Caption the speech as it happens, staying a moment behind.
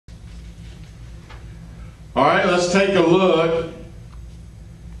All right, let's take a look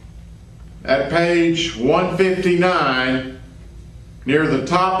at page 159, near the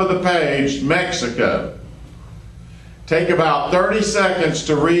top of the page, Mexico. Take about 30 seconds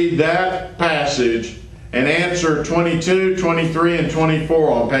to read that passage and answer 22, 23, and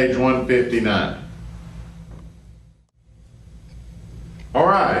 24 on page 159. All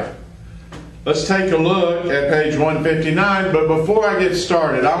right, let's take a look at page 159, but before I get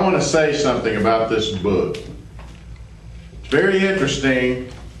started, I want to say something about this book. It's very interesting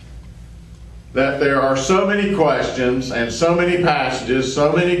that there are so many questions and so many passages,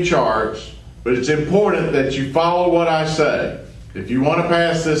 so many charts, but it's important that you follow what I say. If you want to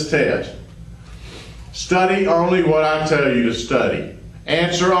pass this test, study only what I tell you to study.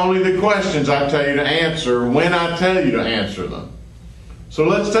 Answer only the questions I tell you to answer when I tell you to answer them. So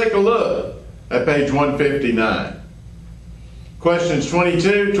let's take a look at page 159. Questions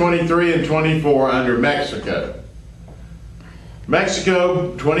 22, 23, and 24 under Mexico.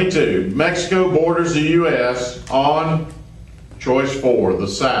 Mexico 22. Mexico borders the U.S. on choice 4, the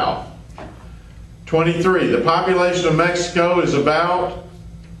south. 23. The population of Mexico is about,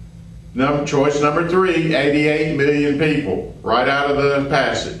 choice number 3, 88 million people, right out of the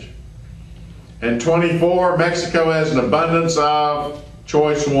passage. And 24, Mexico has an abundance of,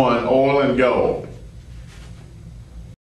 choice 1, oil and gold.